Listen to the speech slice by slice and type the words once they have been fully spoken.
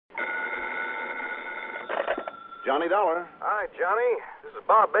Johnny Dollar. Hi, Johnny. This is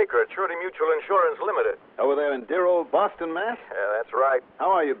Bob Baker at Surety Mutual Insurance Limited. Over there in dear old Boston, Mass? Yeah, that's right.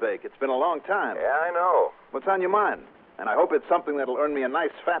 How are you, Bake? It's been a long time. Yeah, I know. What's on your mind? And I hope it's something that'll earn me a nice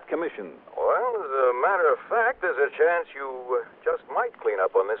fat commission. Well, as a matter of fact, there's a chance you just might clean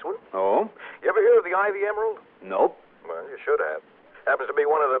up on this one. Oh? You ever hear of the Ivy Emerald? Nope. Well, you should have. Happens to be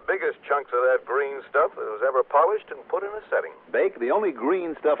one of the biggest chunks of that green stuff that was ever polished and put in a setting. Bake, the only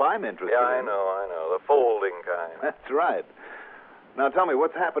green stuff I'm interested in. Yeah, I know. The folding kind. That's right. Now tell me,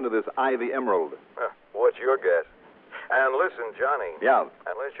 what's happened to this Ivy Emerald? What's your guess? And listen, Johnny. Yeah.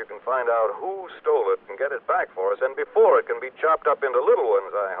 Unless you can find out who stole it and get it back for us, and before it can be chopped up into little ones,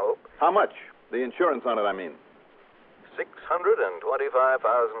 I hope. How much? The insurance on it, I mean. $625,000.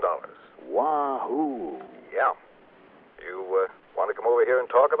 Wahoo. Yeah. You want to come over here and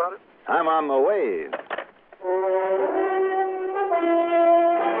talk about it? I'm on the way.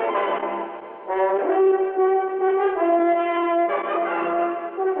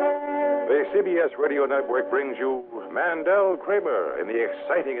 The CBS Radio Network brings you Mandel Kramer in the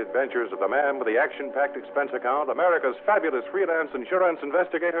exciting adventures of the man with the action-packed expense account, America's fabulous freelance insurance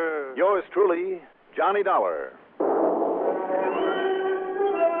investigator. Yours truly, Johnny Dollar.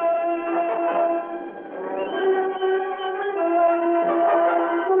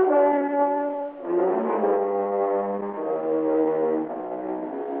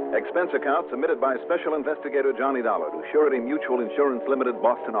 Expense account submitted by Special Investigator Johnny Dollar to Surety Mutual Insurance Limited,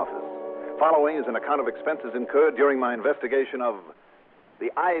 Boston office. Following is an account of expenses incurred during my investigation of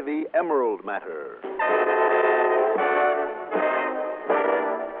the Ivy Emerald matter.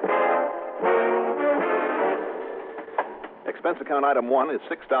 Expense account item 1 is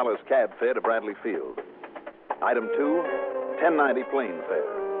 $6 cab fare to Bradley Field. Item 2, $10.90 plane fare.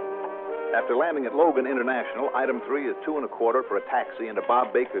 After landing at Logan International, item 3 is $2 1/4 for a taxi into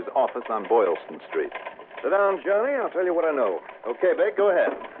Bob Baker's office on Boylston Street. Sit down, Johnny. I'll tell you what I know. Okay, Bake, go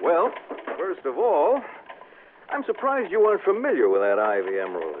ahead. Well, first of all, I'm surprised you weren't familiar with that Ivy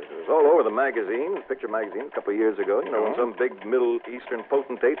Emerald. It was all over the magazines, picture magazine, a couple of years ago. You know, when some big Middle Eastern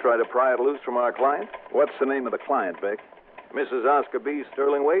potentate tried to pry it loose from our client. What's the name of the client, Bake? Mrs. Oscar B.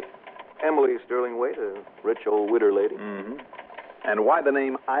 Sterlingwaite. Emily Sterlingwaite, a rich old widow lady. Mm-hmm. And why the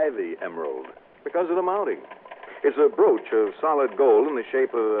name Ivy Emerald? Because of the mounting. It's a brooch of solid gold in the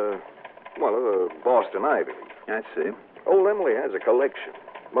shape of a Boston ivy. I see. Old Emily has a collection,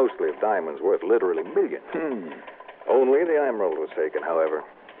 mostly of diamonds worth literally millions. Only the emerald was taken, however.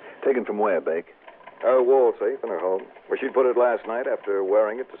 Taken from where, Bake? A wall safe in her home, where she put it last night after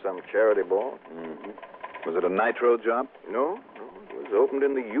wearing it to some charity ball. Mm-hmm. Was it a nitro job? No. It was opened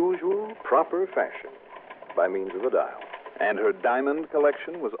in the usual, proper fashion, by means of a dial. And her diamond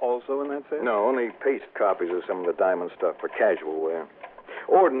collection was also in that safe? No, only paste copies of some of the diamond stuff for casual wear.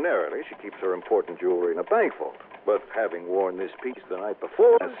 Ordinarily, she keeps her important jewelry in a bank vault. But having worn this piece the night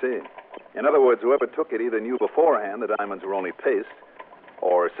before... I see. In other words, whoever took it either knew beforehand the diamonds were only paste,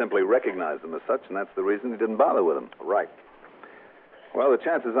 or simply recognized them as such, and that's the reason he didn't bother with them. Right. Well, the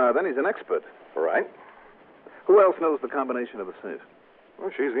chances are then he's an expert. Right. Who else knows the combination of the safe?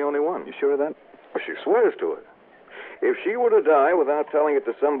 Well, she's the only one. You sure of that? Well, she swears to it. If she were to die without telling it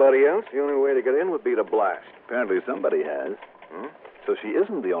to somebody else, the only way to get in would be to blast. Apparently somebody has. So she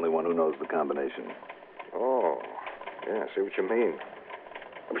isn't the only one who knows the combination. Oh, yeah, I see what you mean.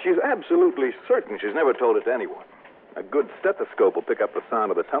 But she's absolutely certain she's never told it to anyone. A good stethoscope will pick up the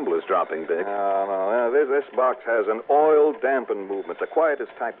sound of the tumblers dropping, Dick. No. This box has an oil-dampened movement, the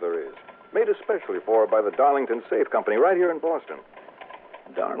quietest type there is. Made especially for her by the Darlington Safe Company right here in Boston.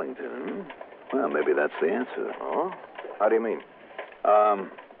 Darlington? Well, maybe that's the answer. Oh? How do you mean?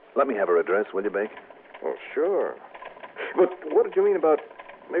 Let me have her address, will you, Bake? Oh, sure. But what did you mean about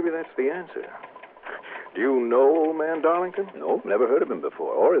maybe that's the answer? Do you know old man Darlington? No, never heard of him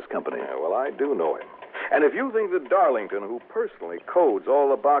before, or his company. Yeah, well, I do know him. And if you think that Darlington, who personally codes all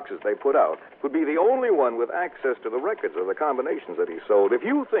the boxes they put out, would be the only one with access to the records of the combinations that he sold, if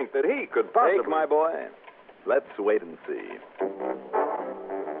you think that he could possibly... Bake, my boy, let's wait and see.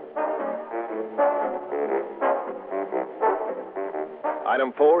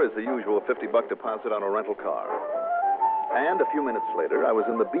 Item 4 is the usual $50 deposit on a rental car. And a few minutes later, I was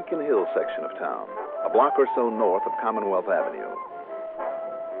in the Beacon Hill section of town, a block or so north of Commonwealth Avenue.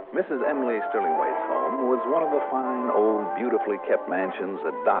 Mrs. Emily Sterlingwaite's home was one of the fine, old, beautifully kept mansions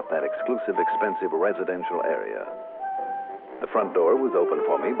that dot that exclusive, expensive residential area. The front door was opened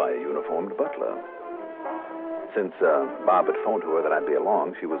for me by a uniformed butler. Since Bob had phoned to her that I'd be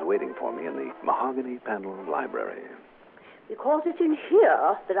along, she was waiting for me in the mahogany-paneled library. Because it's in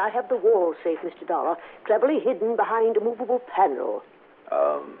here that I have the wall safe, Mr. Dollar, cleverly hidden behind a movable panel.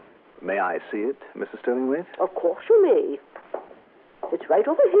 May I see it, Mrs. Sterlingwaite? Of course you may. It's right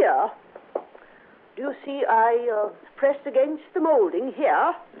over here. Do you see I pressed against the molding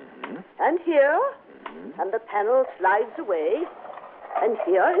here and here, and the panel slides away, and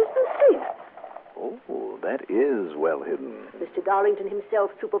here is the safe. Oh, that is well hidden. Mr. Darlington himself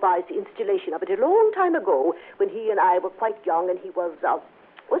supervised the installation of it a long time ago when he and I were quite young, and he was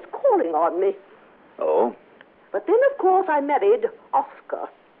calling on me. Oh, But then, of course, I married Oscar.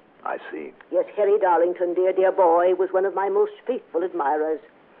 I see. Yes, Harry Darlington, dear boy, was one of my most faithful admirers.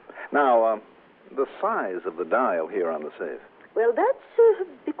 Now, the size of the dial here on the safe. Well, that's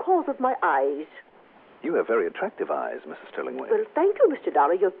because of my eyes. You have very attractive eyes, Mrs. Sterlingwaite. Well, thank you, Mr.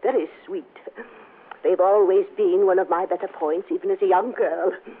 Dollar. You're very sweet. They've always been one of my better points, even as a young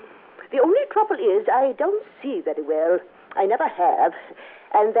girl. The only trouble is I don't see very well. I never have.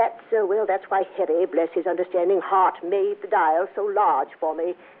 And that's why Harry, bless his understanding heart, made the dial so large for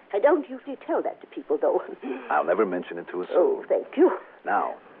me. I don't usually tell that to people, though. I'll never mention it to a Oh, soul. thank you.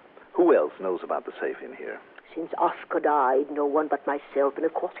 Now, who else knows about the safe in here? Since Oscar died, no one but myself and,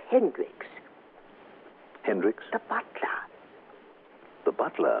 of course, Hendricks. Hendricks? The butler. The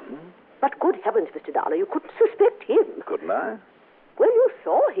butler? But good heavens, Mr. Dollar, you couldn't suspect him. Couldn't I? Well, you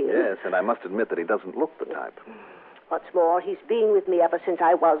saw him. Yes, and I must admit that he doesn't look the type. What's more, he's been with me ever since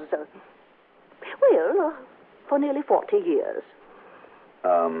I was, for nearly 40 years.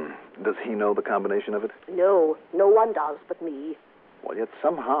 Does he know the combination of it? No one does but me. Well, yet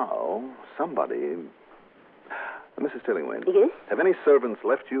somehow, somebody... Mrs. Sterlingwaite. Yes? Have any servants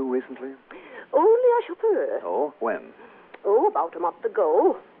left you recently? Only a chauffeur. Oh, when? Oh, about a month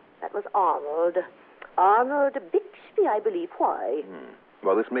ago. That was Arnold. Arnold Bixby, I believe. Why?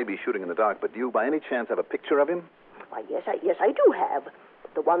 Well, this may be shooting in the dark, but do you by any chance have a picture of him? Why, yes, I do have.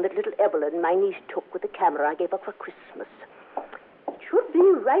 The one that little Evelyn, my niece, took with the camera I gave her for Christmas. It should be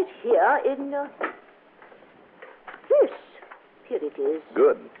right here in, this. Here it is.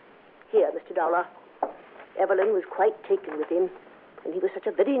 Good. Here, Mr. Dollar. Evelyn was quite taken with him, and he was such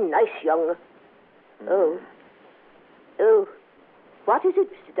a very nice young... Oh. What is it,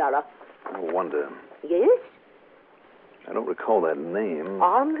 Mr. Dollar? No wonder. Yes? I don't recall that name.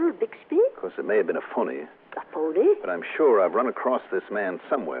 Arnold Bixby? Of course, it may have been a phony, A phony? but I'm sure I've run across this man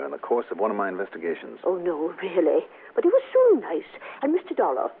somewhere in the course of one of my investigations. Oh, no, really. But he was so nice. And, Mr.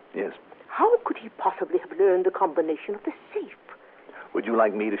 Dollar, Yes. how could he possibly have learned the combination of the safe? Would you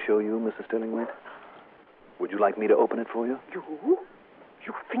like me to show you, Mrs. Sterlingwaite? Would you like me to open it for you? You?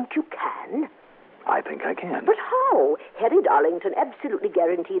 You think you can? I think I can. But how? Harry Darlington absolutely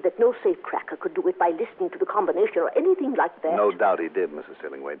guaranteed that no safe cracker could do it by listening to the combination or anything like that. No doubt he did, Mrs.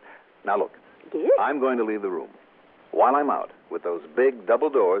 Sterlingwaite. Now, look. Yes? I'm going to leave the room. While I'm out, with those big double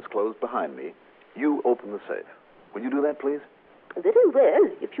doors closed behind me, you open the safe. Will you do that, please? Very well,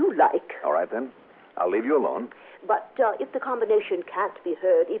 if you like. All right, then. I'll leave you alone. But if the combination can't be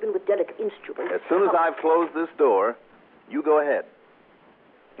heard, even with delicate instruments... As soon as I've closed this door, you go ahead.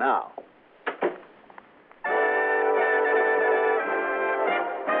 Now.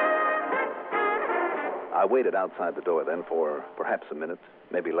 I waited outside the door then for perhaps a minute,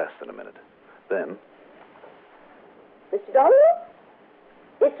 maybe less than a minute. Then, Mr. Dollar?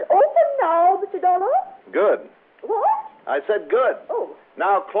 It's open now, Mr. Dollar. good. What? I said good. Oh,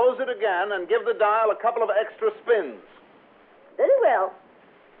 Now close it again and give the dial a couple of extra spins. very well.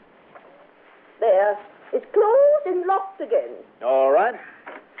 There. It's closed and locked again. All right.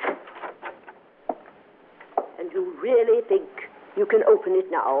 And you really think you can open it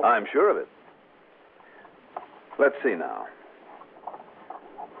now? I'm sure of it. Let's see now.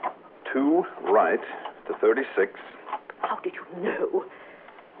 2 right to 36. How did you know?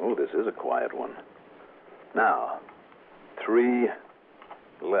 Oh, this is a quiet one. Now, 3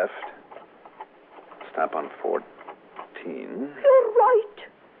 left. Stop on 14. You're right.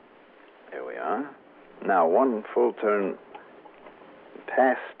 There we are. Now, 1 full turn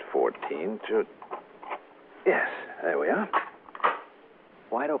past 14 to... Yes, there we are.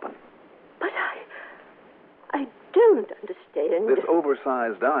 Wide open. But I don't understand. This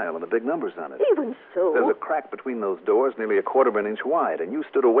oversized dial and the big numbers on it. Even so... There's a crack between those doors nearly a quarter of an inch wide, and you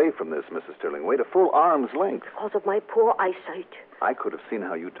stood away from this, Mrs. Sterlingwaite, a full arm's length. Because of my poor eyesight. I could have seen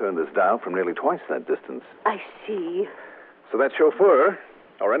how you turned this dial from nearly twice that distance. I see. So that chauffeur,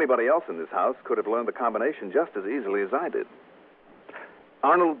 or anybody else in this house, could have learned the combination just as easily as I did.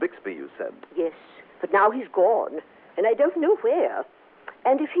 Arnold Bixby, you said. Yes, but now he's gone, and I don't know where.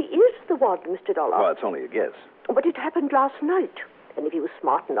 And if he is the one, Mr. Dollar... Well, it's only a guess. But it happened last night. And if he was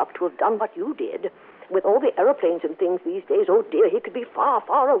smart enough to have done what you did, with all the aeroplanes and things these days, oh dear, he could be far,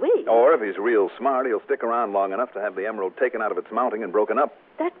 far away. Or if he's real smart, he'll stick around long enough to have the emerald taken out of its mounting and broken up.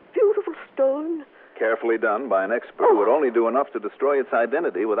 That beautiful stone? Carefully done by an expert who would only do enough to destroy its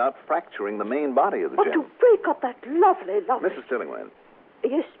identity without fracturing the main body of the But gem. to break up that lovely... Mrs. Stillingwaite,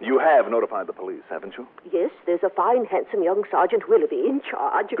 Yes, you have notified the police, haven't you? yes, there's a fine, handsome young Sergeant Willoughby in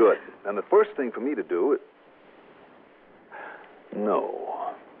charge. Good. And the first thing for me to do is...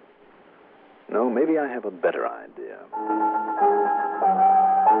 No. No, maybe I have a better idea.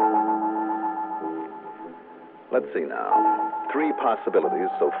 Let's see now. 3 possibilities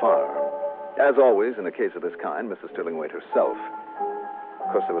so far. As always, in a case of this kind, Mrs. Stillingwaite herself.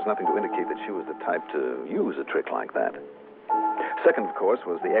 Of course, there was nothing to indicate that she was the type to use a trick like that. Second, of course,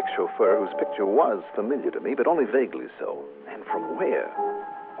 was the ex-chauffeur whose picture was familiar to me, but only vaguely so. And from where?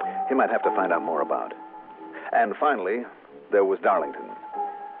 He might have to find out more about. And finally, there was Darlington.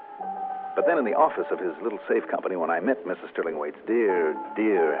 But then in the office of his little safe company, when I met Mrs. Stillingwaite's dear,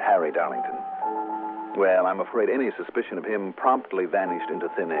 dear Harry Darlington, well, I'm afraid any suspicion of him promptly vanished into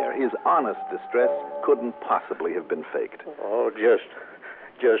thin air. His honest distress couldn't possibly have been faked. Oh,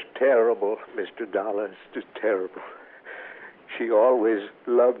 just terrible, Mr. Dollar. Just terrible. She always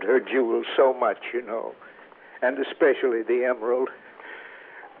loved her jewels so much, you know, and especially the emerald.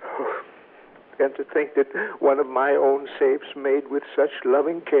 Oh, and to think that one of my own safes, made with such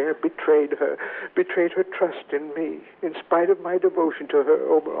loving care, betrayed her trust in me, in spite of my devotion to her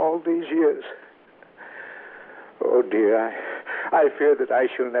over all these years. Oh, dear, I fear that I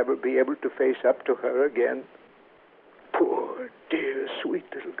shall never be able to face up to her again. Poor, dear, sweet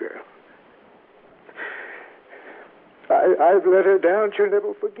little girl. I've let her down. She'll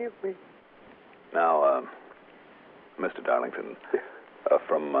never forgive me. Now, Mr. Darlington,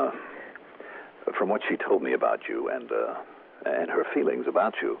 from what she told me about you and her feelings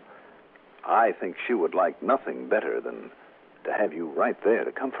about you, I think she would like nothing better than to have you right there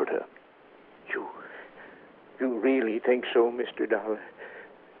to comfort her. You really think so, Mr. Dollar?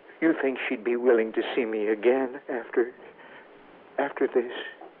 You think she'd be willing to see me again after this?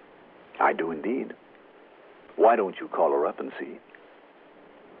 I do indeed. Why don't you call her up and see?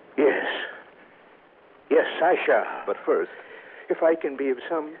 Yes. Yes, I shall. But first... If I can be of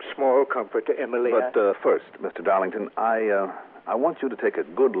some small comfort to Emily... But first, Mr. Darlington, I want you to take a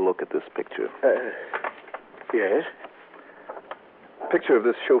good look at this picture. Yes? Picture of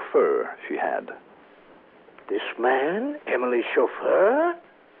this chauffeur she had. This man? Emily's chauffeur?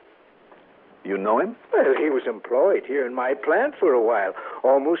 You know him? Well, he was employed here in my plant for a while,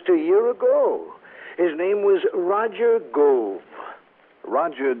 almost a year ago. His name was Roger Gove.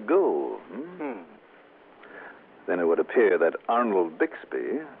 Roger Gove? Then it would appear that Arnold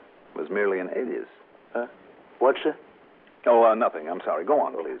Bixby was merely an alias. What's that? Oh, nothing. I'm sorry. Go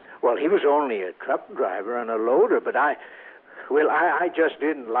on, please. Well, he was only a truck driver and a loader, but I just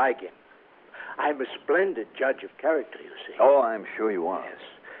didn't like him. I'm a splendid judge of character, you see. Oh, I'm sure you are. Yes.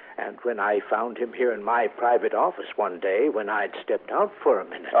 And when I found him here in my private office one day, when I'd stepped out for a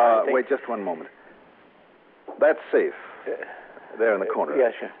minute, I think... Wait just one moment. That safe, there in the corner.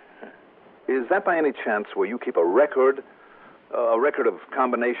 Yes, sir. Is that by any chance where you keep a record of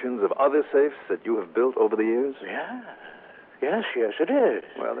combinations of other safes that you have built over the years? Yeah. Yes, it is.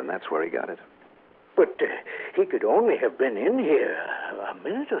 Well, then that's where he got it. But he could only have been in here a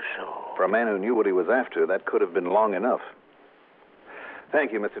minute or so. For a man who knew what he was after, that could have been long enough.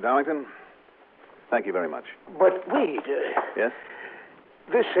 Thank you, Mr. Darlington. Thank you very much. But wait. Yes?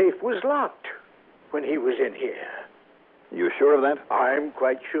 The safe was locked when he was in here. You sure of that? I'm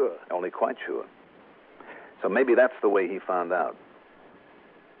quite sure. Only quite sure. So maybe that's the way he found out.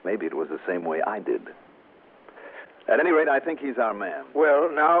 Maybe it was the same way I did. At any rate, I think he's our man. Well,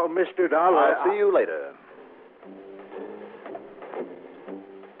 now, Mr. Dollar... I'll see you later.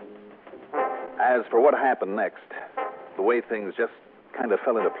 As for what happened next, the way things just kind of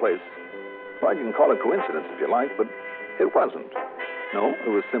fell into place, well, you can call it coincidence if you like, but it wasn't. No, it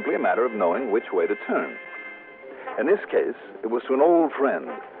was simply a matter of knowing which way to turn. In this case, it was to an old friend,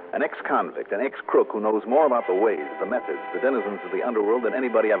 an ex-convict, an ex-crook who knows more about the ways, the methods, the denizens of the underworld than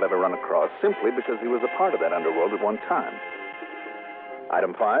anybody I've ever run across, simply because he was a part of that underworld at one time.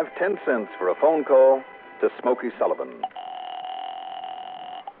 Item 5, 10 cents for a phone call to Smokey Sullivan.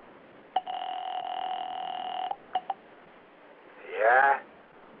 Yeah?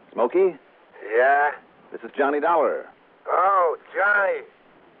 Smokey, Yeah? this is Johnny Dollar. Oh, Johnny.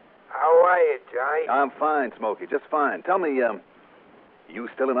 How are you, Johnny? I'm fine, Smokey, just fine. Tell me, you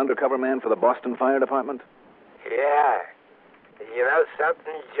still an undercover man for the Boston Fire Department? Yeah. You know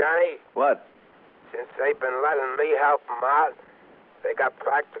something, Johnny? What? Since they've been letting me help them out, they got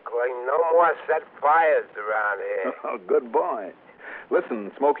practically no more set fires around here. Oh, good boy.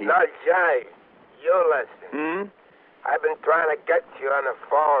 Listen, Smokey. No, Johnny, you listen. I've been trying to get you on the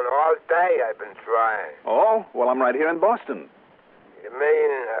phone all day. I've been trying. Oh? Well, I'm right here in Boston. You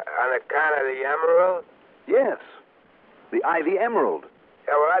mean on account of the emerald? Yes. The Ivy Emerald.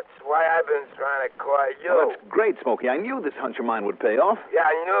 Yeah, well, that's why I've been trying to call you. Well, that's great, Smokey. I knew this hunch of mine would pay off. Yeah,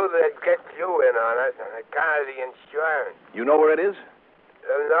 I knew they'd get you in on it on account of the insurance. You know where it is?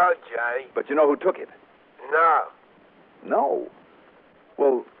 No, Johnny. But you know who took it? No. No.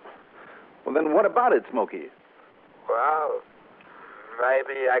 Well, then what about it, Smokey? Well,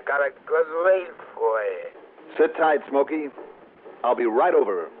 maybe I got a good lead for you. Sit tight, Smokey. I'll be right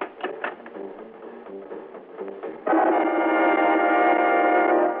over.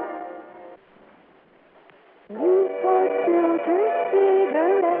 Newport filter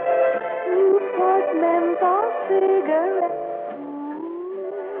cigarette, Newport menthol cigarette.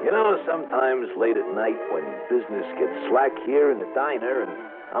 You know, sometimes late at night when business gets slack here in the diner and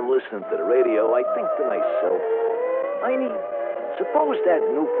I'm listening to the radio, I think to myself, Heine, suppose that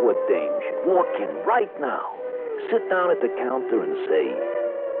Newport dame should walk in right now, sit down at the counter and say,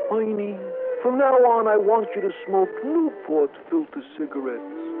 Heine, from now on I want you to smoke Newport filter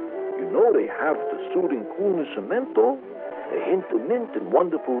cigarettes. You know they have the soothing coolness of menthol, a hint of mint and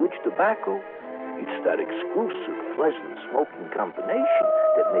wonderful rich tobacco. It's that exclusive, pleasant smoking combination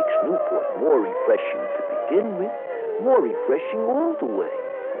that makes Newport more refreshing to begin with, more refreshing all the way.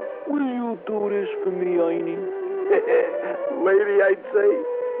 Will you do this for me, Heine? Lady, I'd say,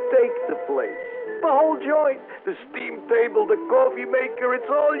 take the place. The whole joint, the steam table, the coffee maker, it's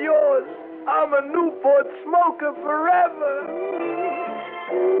all yours. I'm a Newport smoker forever.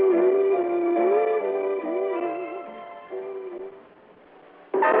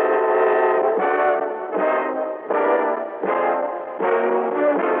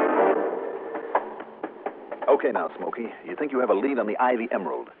 Okay now, Smokey. You think you have a lead on the Ivy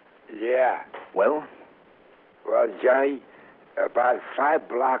Emerald. Yeah. Well? Well, Johnny, about 5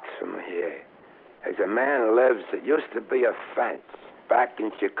 blocks from here, there's a man who lives that used to be a fence back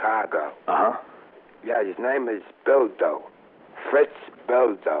in Chicago. Uh-huh. Yeah, his name is Bildo. Fritz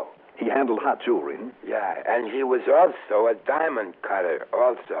Bildo. He handled hot jewelry, hmm? Yeah, and he was also a diamond cutter,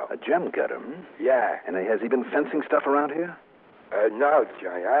 also. A gem cutter, hmm? Yeah. And has he been fencing stuff around here? No,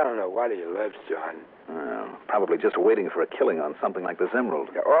 Johnny, I don't know where he lives, John. Probably just waiting for a killing on something like this emerald.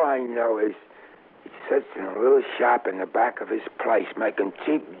 Yeah, all I know is he sits in a little shop in the back of his place making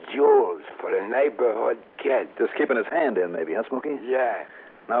cheap jewels for the neighborhood kids. Just keeping his hand in, maybe, huh, Smokey? Yeah.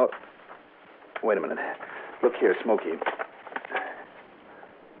 Now, wait a minute. Look here, Smokey.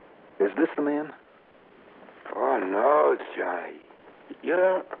 Is this the man? Oh, no, Johnny. You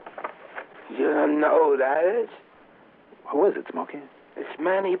don't know who that is? Who is it, Smokey? It's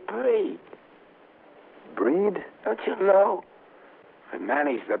Manny Breed. Breed? Don't you know?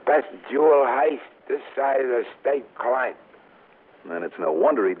 Manny's the best jewel heist this side of the state client. Then it's no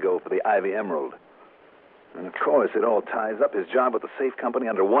wonder he'd go for the Ivy Emerald. And of course, it all ties up his job with the safe company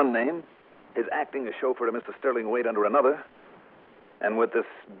under one name, his acting as chauffeur to Mr. Sterling Wade under another, and with this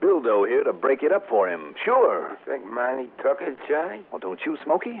Bildo here to break it up for him. Sure. You think Manny took it, Johnny? Well, don't you,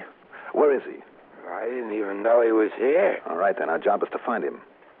 Smokey? Where is he? I didn't even know he was here. All right, then. Our job is to find him.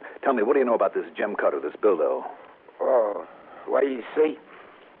 Tell me, what do you know about this gem cutter, this Bildo? Oh, well, you see,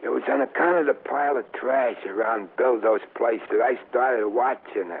 it was on account of the pile of trash around Bildo's place that I started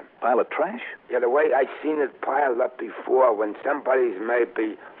watching him. Pile of trash? Yeah, the way I seen it piled up before when somebody's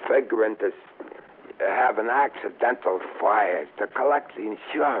maybe figuring to have an accidental fire to collect the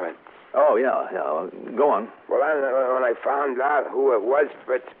insurance. Oh, yeah. Go on. Well, when I found out who it was,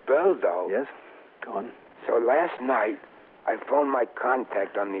 Fritz Bildo. Yes? Go on. So last night, I phoned my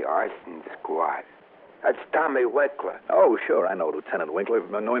contact on the arson squad. That's Tommy Winkler. Oh, sure. I know Lieutenant Winkler.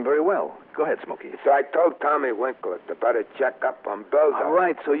 I know him very well. Go ahead, Smokey. So I told Tommy Winkler to better check up on Bildo. All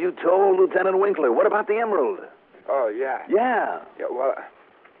right, so you told Lieutenant Winkler. What about the emerald? Oh, yeah. Yeah. Yeah, well,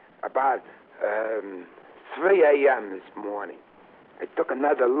 about 3 a.m. this morning, I took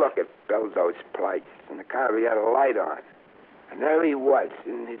another look at Bildo's place, and the car he had a light on. And there he was,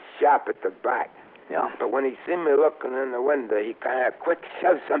 in his shop at the back. Yeah? But when he seen me looking in the window, he kind of quick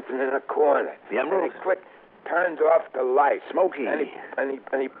shoved something in the corner. The emerald? And he quick turned off the light. Smokey. And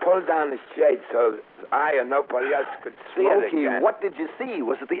he pulled down the shade so I and nobody else could see it Smokey, again. what did you see?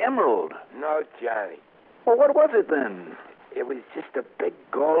 Was it the emerald? No, Johnny. Well, what was it then? It was just a big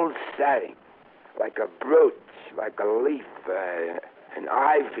gold setting, like a brooch, like a leaf, an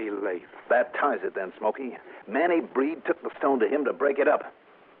ivy leaf. That ties it then, Smokey. Manny Breed took the stone to him to break it up.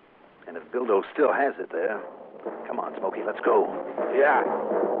 And if Bildo still has it there, come on, Smokey, let's go. Yeah.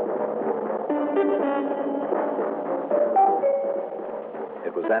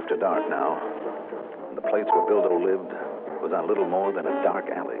 It was after dark now. The the place where Bildo lived was on little more than a dark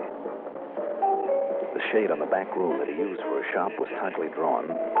alley. The shade on the back room that he used for a shop was tightly drawn,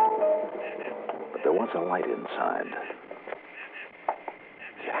 but there was a light inside.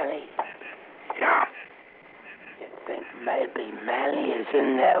 Johnny? Yeah? You think maybe Manny is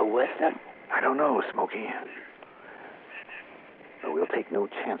in there with them? I don't know, Smokey. But we'll take no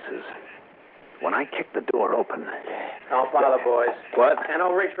chances. When I kick the door open... Don't bother, boys. What? And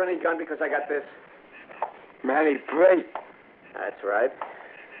don't reach for any gun because I got this. Manny Brake. That's right.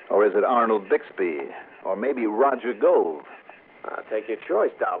 Or is it Arnold Bixby? Or maybe Roger Gove? I'll take your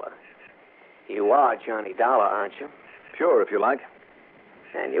choice, Dollar. You are Johnny Dollar, aren't you? Sure, if you like.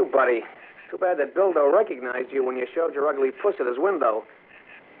 And you, buddy. Too bad that Bildo recognized you when you showed your ugly puss at his window.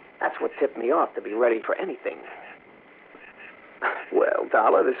 That's what tipped me off to be ready for anything. Well,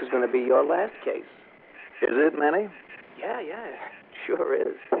 Dollar, this is going to be your last case. Is it, Manny? Yeah, sure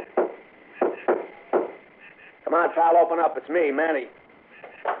is. Come on, pal, open up. It's me, Manny.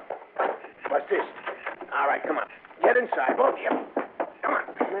 What's this? All right, come on. Get inside, both of you. Come on.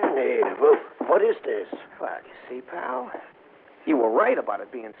 Manny, what is this? Well, you see, pal, you were right about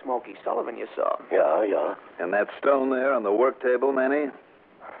it being Smokey Sullivan you saw. Yeah. And that stone there on the work table, Manny?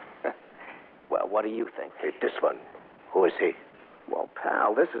 Well, what do you think? Hey, this one. Who is he? Well,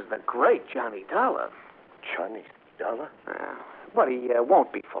 pal, this is the great Johnny Dollar. Johnny Dollar? But he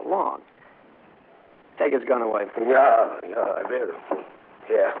won't be for long. Take his gun away. Yeah, I will.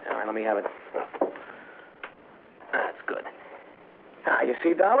 Yeah. All right, let me have it. That's good. Now, you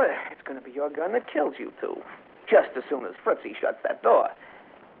see, Dollar, it's going to be your gun that kills you two. Just as soon as Fritzy shuts that door.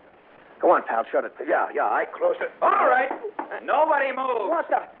 Go on, pal, shut it. Yeah, I close it. All right. Nobody move. What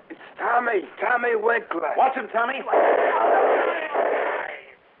the? It's Tommy Winkler. Watch him, Tommy.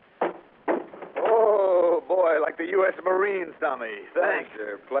 Oh, boy, like the U.S. Marines, Tommy. Thanks.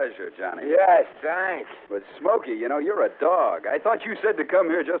 Pleasure, Johnny. Yes, thanks. But, Smokey, you're a dog. I thought you said to come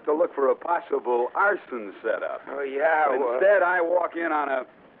here just to look for a possible arson setup. Oh, yeah, But instead, I walk in on a...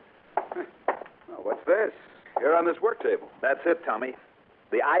 Oh, what's this? Here on this work table. That's it, Tommy.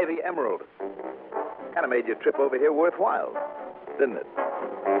 The Ivy Emerald. Kind of made your trip over here worthwhile, didn't it?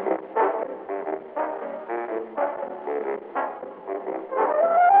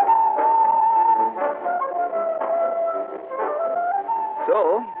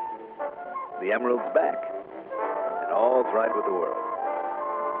 So, the Emerald's back. And all's right with the world.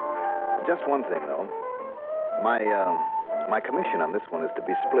 Just one thing, though. My commission on this one is to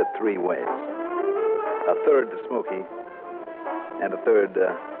be split 3 ways. A third to Smokey, and a third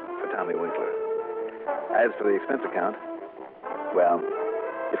for Tommy Winkler. As for the expense account, well,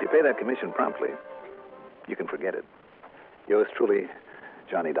 if you pay that commission promptly, you can forget it. Yours truly,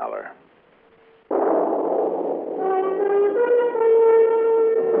 Johnny Dollar.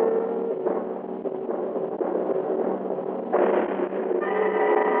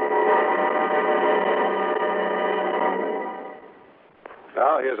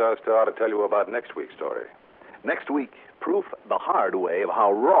 Now, here's our star to tell you about next week's story. Next week, proof the hard way of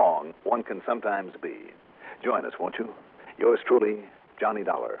how wrong one can sometimes be. Join us, won't you? Yours truly, Johnny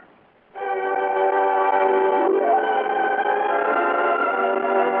Dollar.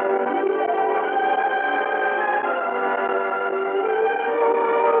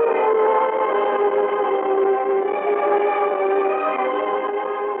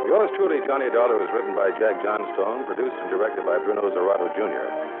 Yours truly, Johnny Dollar, is written by Jack Johnstone, produced and directed by Bruno Zerato, Jr.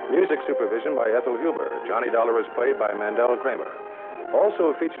 Music supervision by Ethel Huber. Johnny Dollar is played by Mandel Kramer.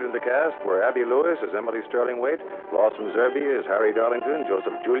 Also featured in the cast were Abby Lewis as Emily Sterling-Waite, Lawson Zerby as Harry Darlington,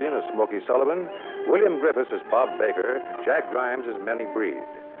 Joseph Julian as Smokey Sullivan, William Griffiths as Bob Baker, Jack Grimes as Manny Breed,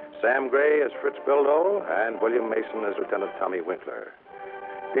 Sam Gray as Fritz Bildo, and William Mason as Lieutenant Tommy Winkler.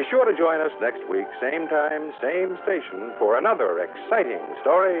 Be sure to join us next week, same time, same station, for another exciting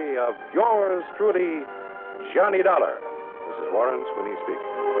story of yours truly, Johnny Dollar. This is Warren Sweeney speaking.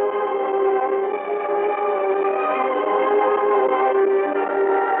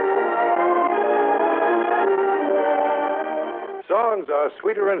 Songs are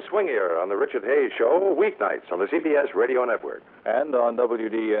sweeter and swingier on The Richard Hayes Show, weeknights on the CBS Radio Network. And on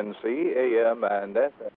WDNC, AM and FM.